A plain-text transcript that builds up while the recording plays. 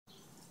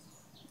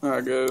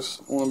Alright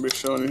guys, I want to be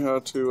showing you how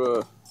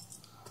to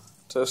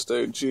test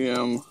a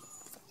GM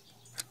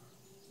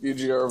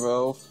EGR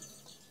valve.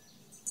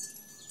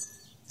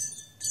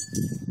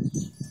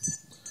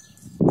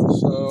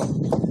 So,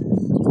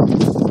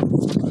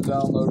 I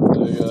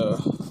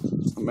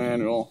downloaded a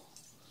manual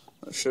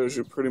that shows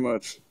you pretty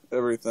much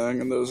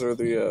everything, and those are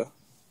the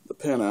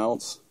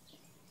pinouts.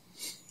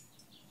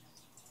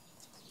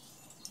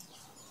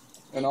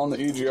 And on the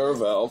EGR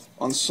valve,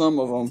 on some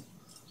of them,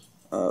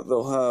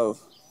 they'll have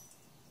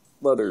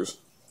letters.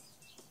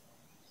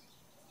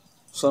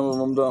 Some of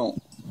them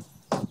don't.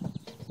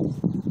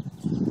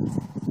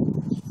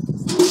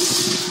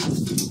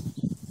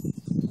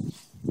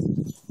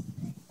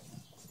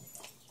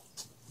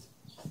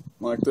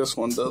 Like this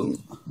one doesn't.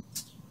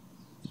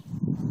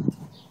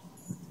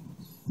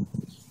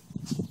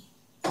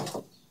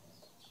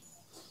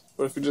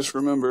 But if you just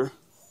remember,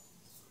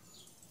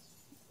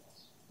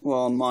 well,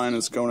 on mine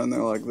it's going in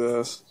there like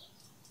this.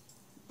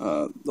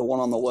 The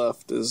one on the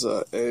left is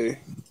A.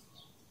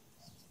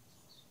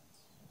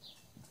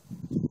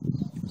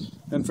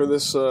 And for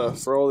this,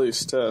 for all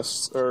these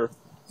tests, or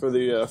for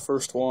the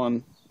first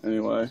one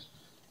anyway,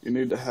 you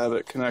need to have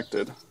it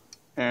connected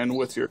and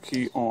with your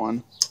key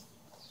on.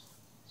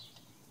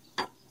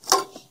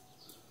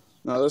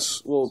 Now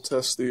this will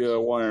test the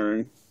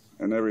wiring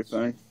and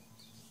everything,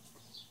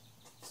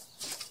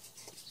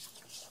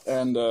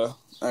 and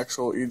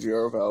actual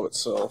EGR valve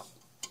itself.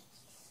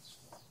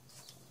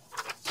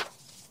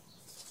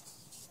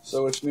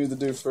 So what you need to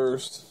do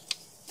first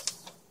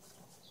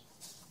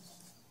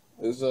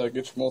is get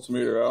your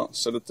multimeter out,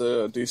 set it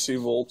to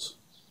DC volts,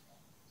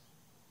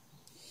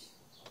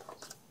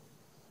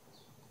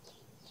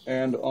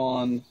 and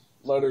on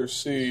letter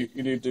C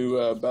you need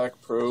to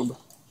back probe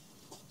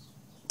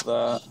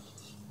that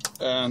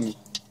and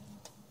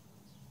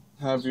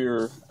have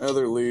your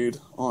other lead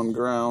on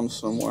ground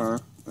somewhere.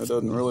 It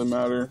doesn't really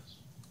matter,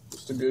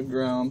 just a good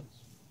ground.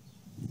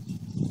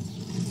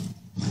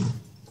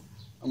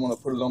 I'm going to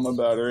put it on my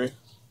battery,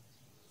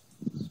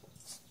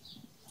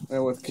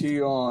 and with key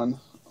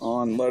on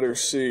letter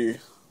C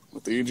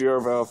with the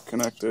EGR valve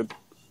connected,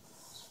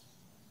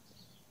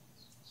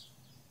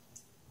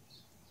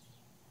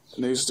 it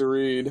needs to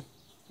read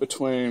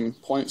between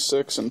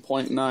 0.6 and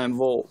 0.9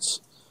 volts,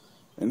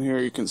 and here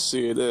you can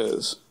see it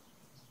is.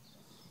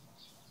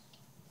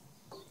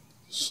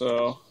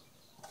 So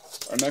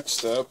our next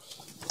step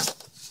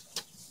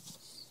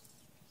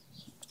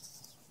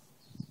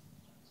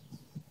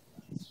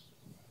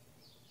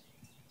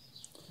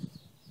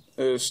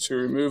is to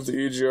remove the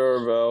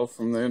EGR valve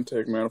from the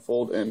intake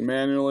manifold and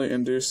manually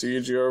induce the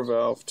EGR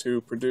valve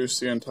to produce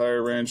the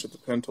entire range of the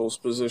pintool's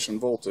position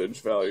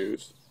voltage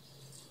values.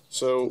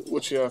 So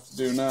what you have to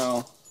do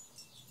now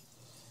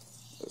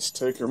is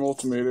take your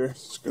multimeter.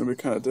 It's going to be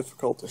kind of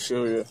difficult to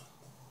show you.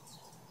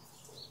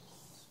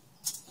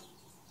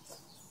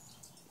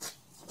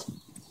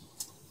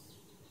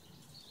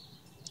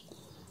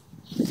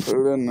 Put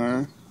it in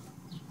there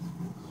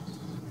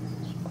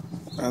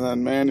and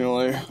then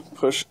manually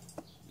push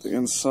the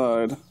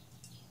inside of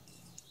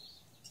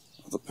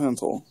the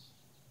pintool.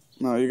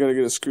 Now you got to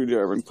get a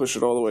screwdriver and push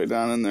it all the way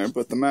down in there,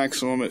 but the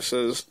maximum it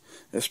says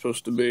it's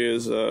supposed to be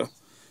is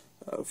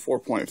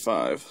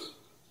 4.5,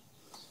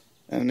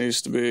 and it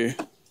needs to be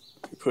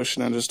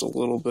pushing in just a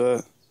little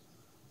bit.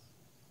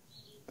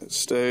 It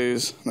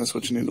stays. That's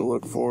what you need to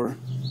look for.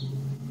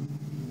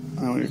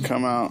 And when you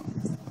come out,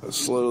 it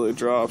slowly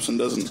drops and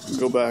doesn't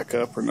go back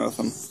up or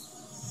nothing.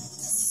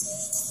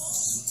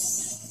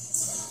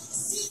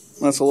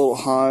 That's a little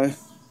high.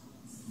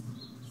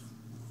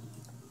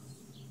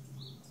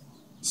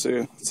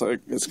 See,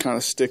 it's kind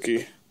of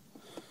sticky,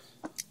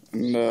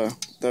 and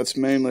that's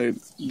mainly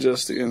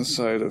just the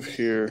inside of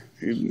here.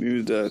 You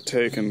need to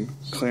take and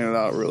clean it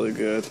out really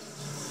good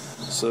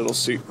so it'll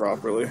seat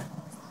properly.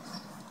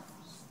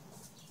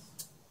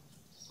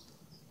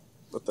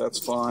 But that's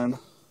fine.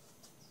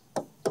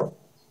 So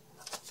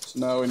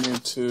now we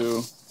need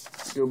to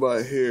go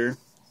by here.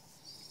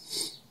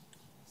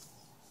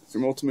 If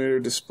your multimeter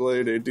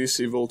displayed a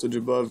DC voltage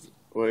above,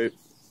 wait,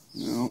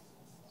 no.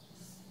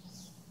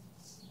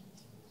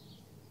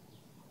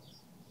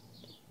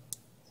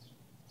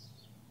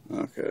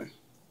 Okay.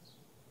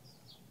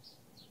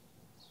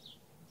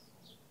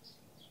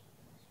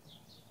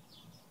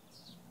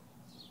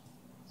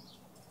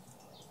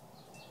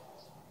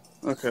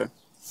 Okay.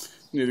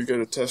 You need to go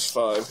to test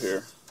 5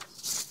 here.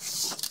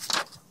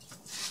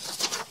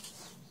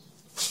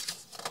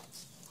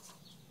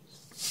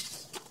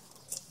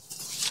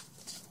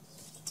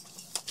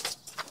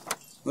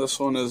 This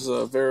one is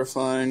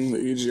verifying the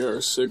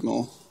EGR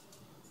signal.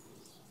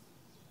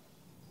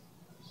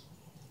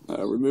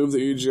 Remove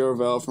the EGR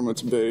valve from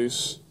its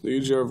base. The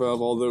EGR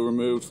valve, although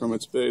removed from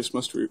its base,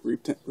 must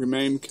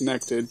remain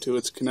connected to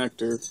its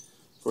connector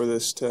for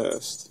this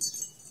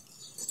test.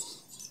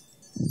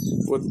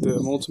 With the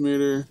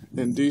multimeter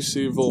in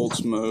DC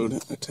volts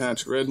mode,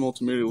 attach red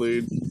multimeter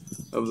lead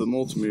of the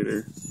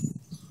multimeter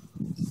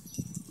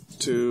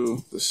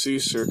to the C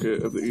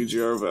circuit of the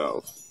EGR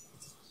valve,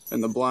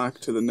 and the black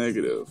to the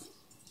negative.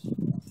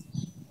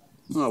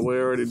 Oh, we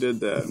already did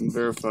that and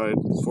verified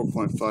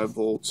 4.5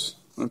 volts.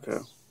 Okay.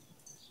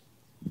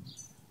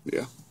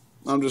 Yeah.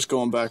 I'm just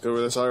going back over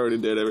this. I already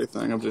did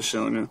everything. I'm just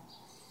showing you.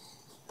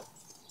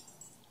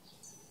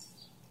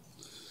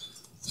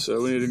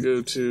 So we need to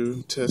go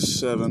to test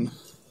 7.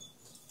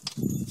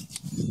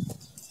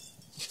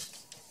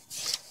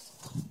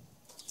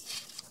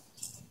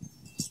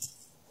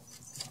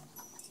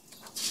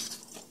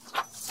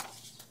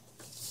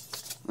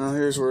 Now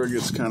here's where it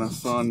gets kind of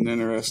fun and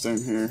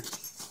interesting here.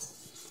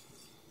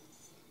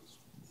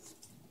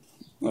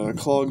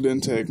 Clogged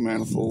intake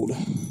manifold.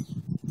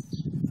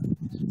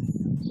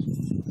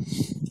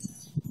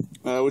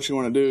 What you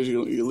want to do is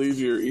you leave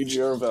your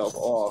EGR valve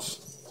off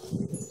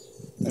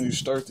and you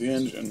start the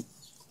engine.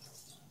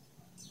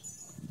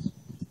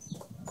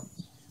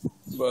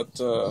 But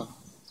I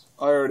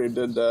already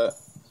did that,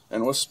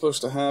 and what's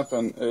supposed to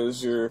happen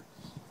is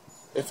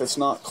if it's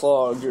not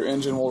clogged, your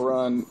engine will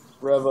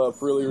rev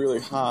up really,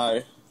 really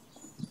high,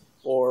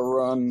 or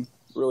run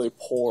really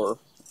poor,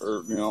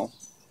 or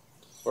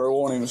or it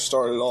won't even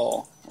start at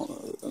all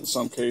in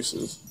some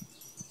cases.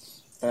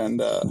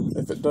 And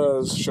if it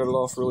does, shut it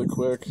off really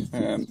quick,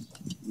 and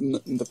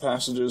the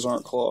passages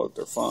aren't clogged,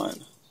 they're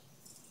fine.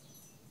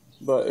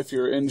 But if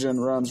your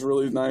engine runs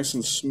really nice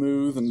and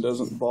smooth and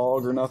doesn't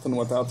bog or nothing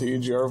without the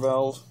EGR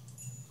valve,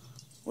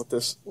 with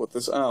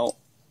this out,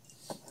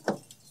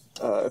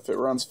 if it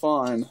runs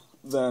fine,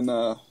 then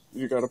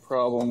you got a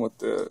problem with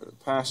the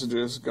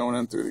passages going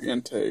in through the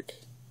intake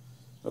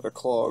that are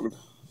clogged.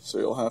 So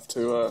you'll have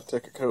to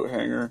take a coat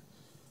hanger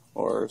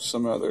or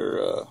some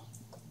other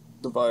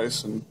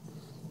device and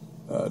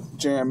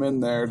jam in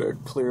there to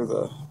clear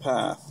the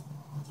path.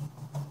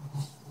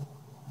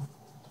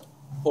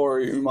 Or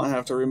you might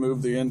have to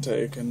remove the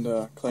intake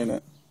and clean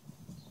it.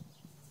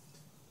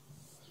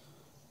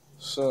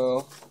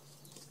 So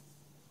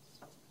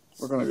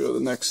we're going to go to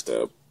the next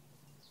step.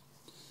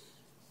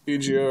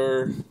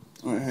 EGR,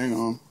 alright, hang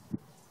on.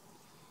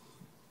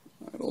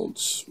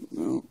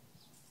 No.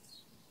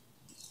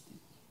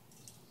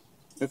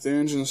 If the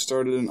engine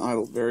started and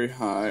idled very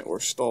high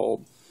or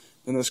stalled,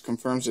 then this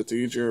confirms that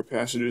the EGR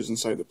passages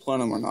inside the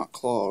plenum are not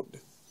clogged.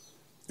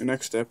 The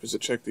next step is to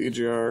check the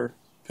EGR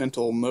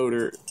pintle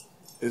motor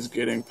is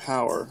getting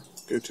power.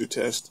 Go to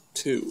test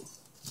 2.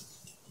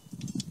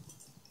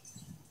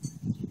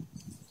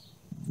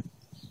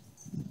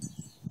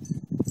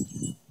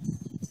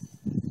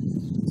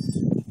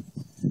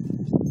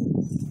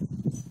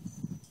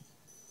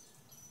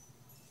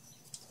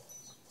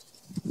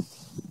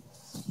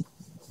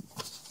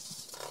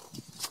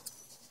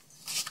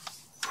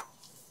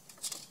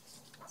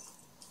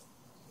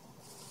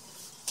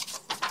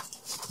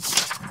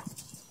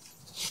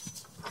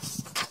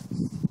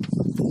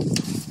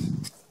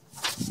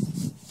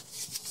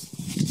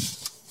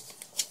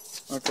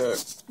 Okay,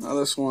 now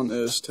this one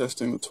is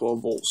testing the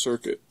 12-volt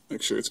circuit.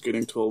 Make sure it's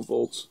getting 12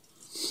 volts.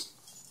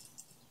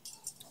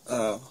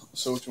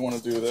 So what you want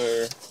to do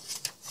there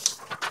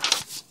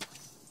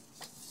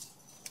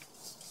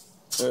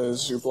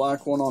is your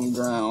black one on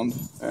ground,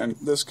 and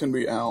this can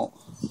be out,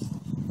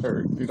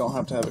 or you don't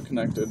have to have it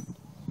connected.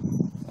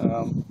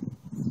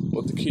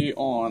 With the key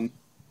on,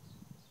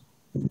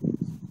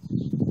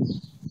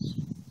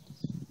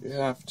 you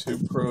have to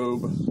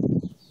probe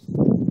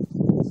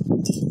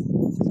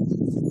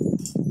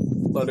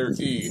letter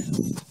E.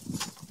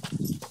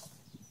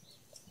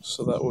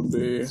 So that would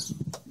be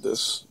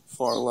this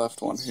far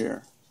left one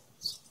here.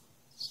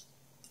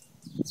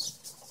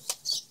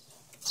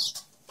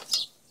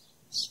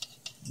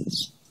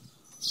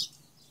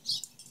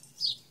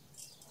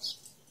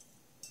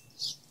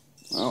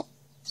 Well,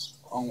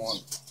 wrong one.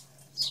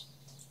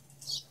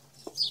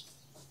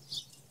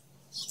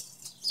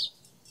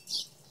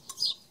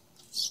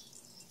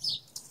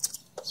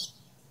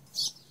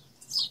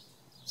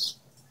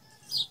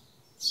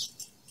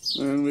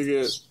 And we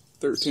get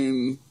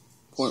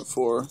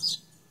 13.4,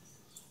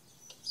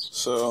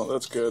 so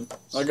that's good.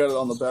 I got it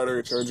on the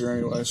battery charger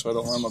anyway, so I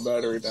don't run my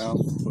battery down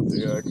with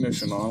the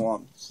ignition on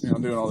while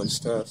I'm doing all these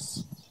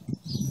tests.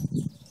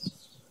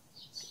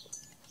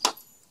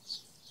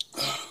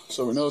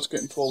 So we know it's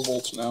getting 12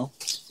 volts now.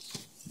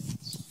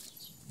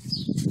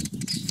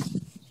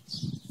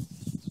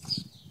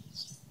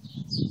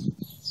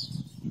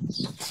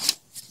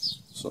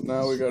 So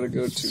now we got to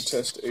go to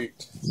test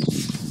 8.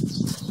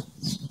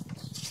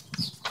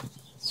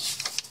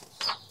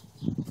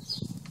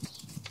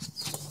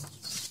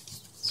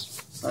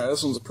 Alright,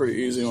 this one's a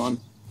pretty easy one.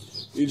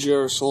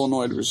 EGR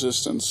solenoid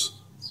resistance.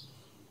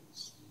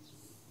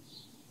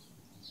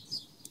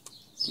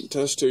 In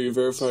test 2, you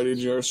verified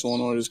EGR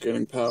solenoid is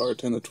getting power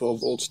 10 to 12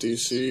 volts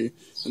DC.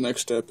 The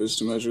next step is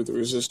to measure the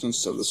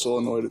resistance of the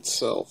solenoid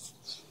itself.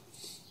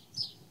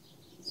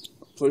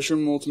 Place your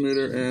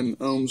multimeter in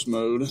ohms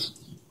mode.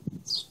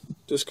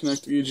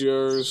 Disconnect the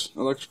EGR's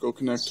electrical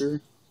connector.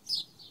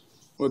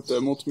 With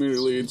the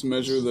multimeter leads,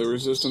 measure the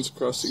resistance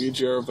across the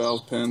EGR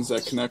valve pins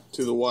that connect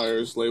to the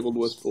wires labeled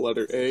with the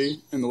letter A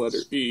and the letter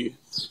E.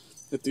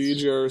 If the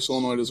EGR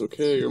solenoid is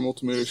okay, your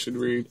multimeter should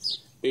read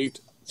 8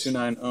 to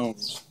 9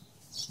 ohms.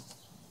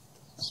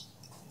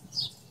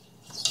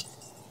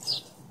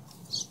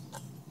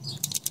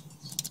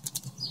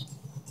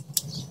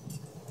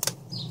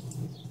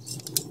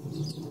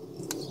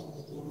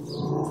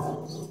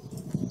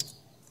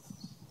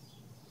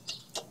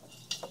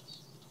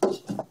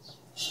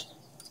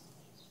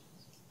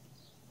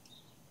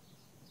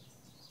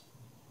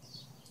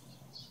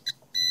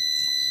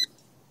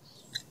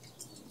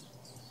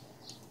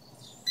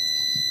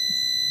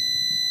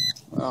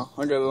 Oh,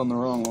 I got it on the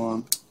wrong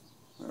one.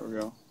 There we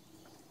go.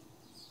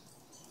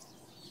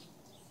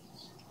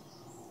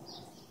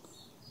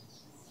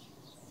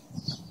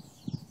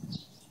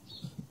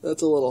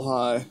 That's a little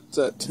high. It's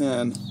at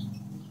 10.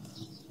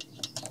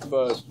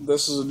 But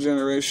this is a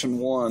Generation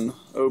 1,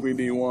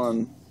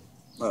 OBD1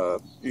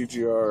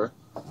 EGR.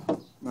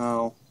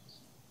 Now,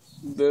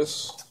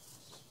 this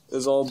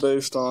is all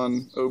based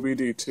on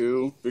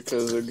OBD2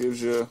 because it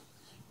gives you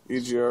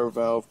EGR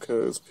valve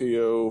codes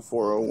PO,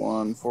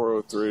 401,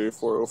 403,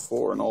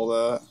 404, and all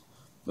that.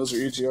 Those are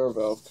EGR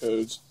valve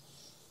codes.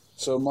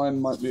 So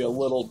mine might be a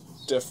little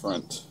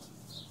different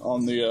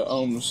on the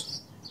ohms,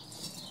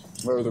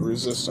 or the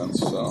resistance.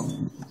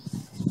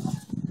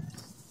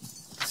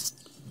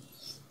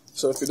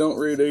 So if you don't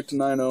read 8 to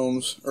 9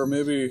 ohms, or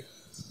maybe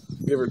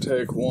give or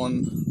take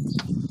 1,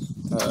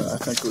 I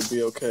think it would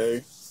be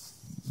okay.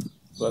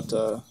 But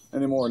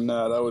any more than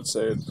that, I would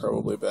say it's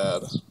probably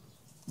bad.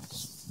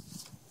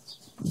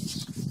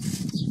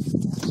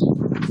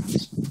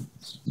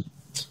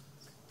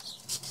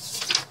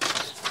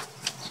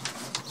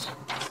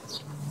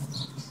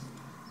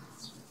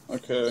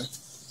 Okay.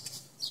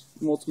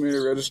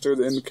 Multimeter registered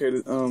the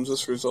indicated ohms.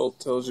 This result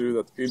tells you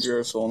that the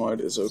EGR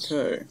solenoid is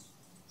okay.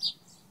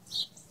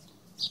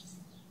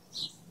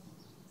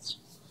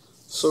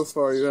 So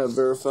far, you have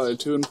verified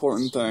 2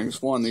 important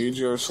things. 1, the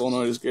EGR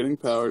solenoid is getting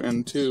powered,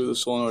 and 2, the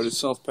solenoid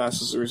itself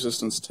passes the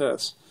resistance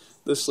test.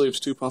 This leaves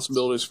 2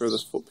 possibilities for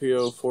this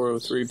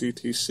PO403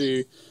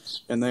 DTC,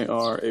 and they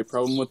are a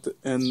problem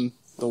in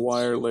the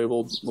wire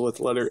labeled with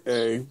letter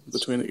A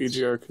between the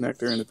EGR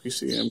connector and the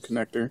PCM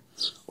connector,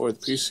 or the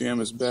PCM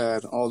is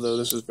bad, although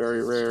this is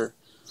very rare.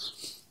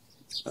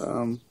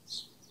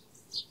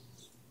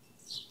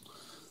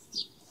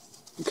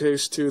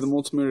 Case 2, the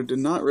multimeter did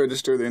not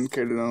register the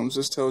indicated ohms.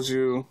 This tells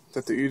you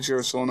that the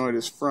EGR solenoid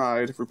is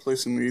fried.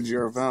 Replacing the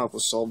EGR valve will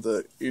solve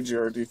the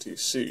EGR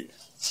DTC,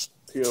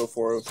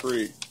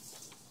 PO403.